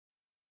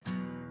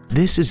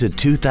This is a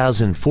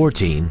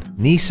 2014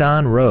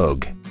 Nissan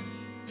Rogue.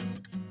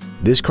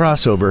 This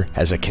crossover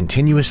has a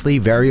continuously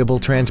variable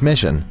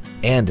transmission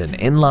and an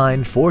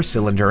inline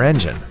 4-cylinder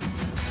engine.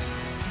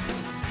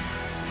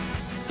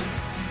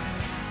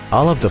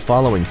 All of the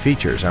following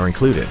features are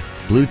included: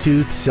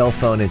 Bluetooth cell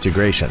phone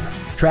integration,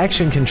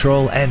 traction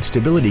control and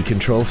stability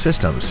control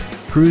systems,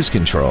 cruise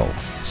control,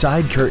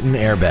 side curtain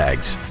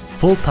airbags,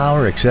 full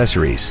power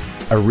accessories,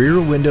 a rear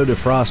window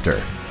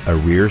defroster, a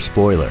rear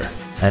spoiler,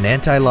 an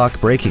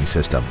anti-lock braking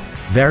system,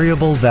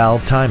 variable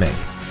valve timing,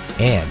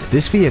 and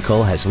this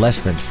vehicle has less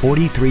than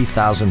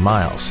 43,000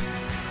 miles.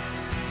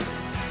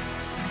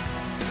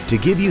 To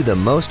give you the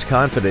most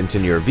confidence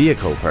in your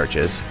vehicle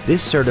purchase,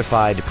 this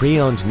certified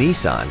pre-owned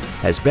Nissan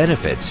has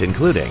benefits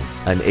including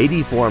an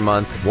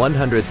 84-month,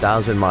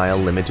 100,000-mile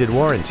limited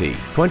warranty,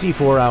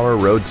 24-hour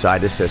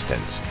roadside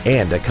assistance,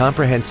 and a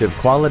comprehensive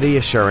quality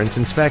assurance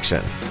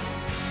inspection.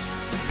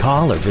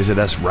 Call or visit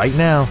us right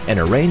now and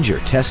arrange your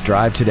test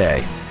drive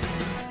today.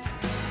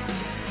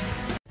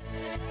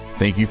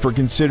 Thank you for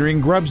considering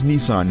Grubbs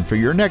Nissan for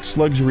your next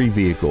luxury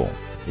vehicle.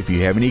 If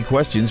you have any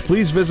questions,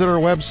 please visit our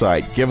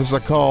website, give us a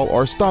call,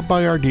 or stop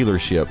by our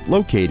dealership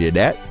located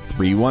at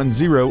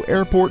 310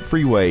 Airport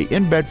Freeway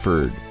in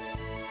Bedford.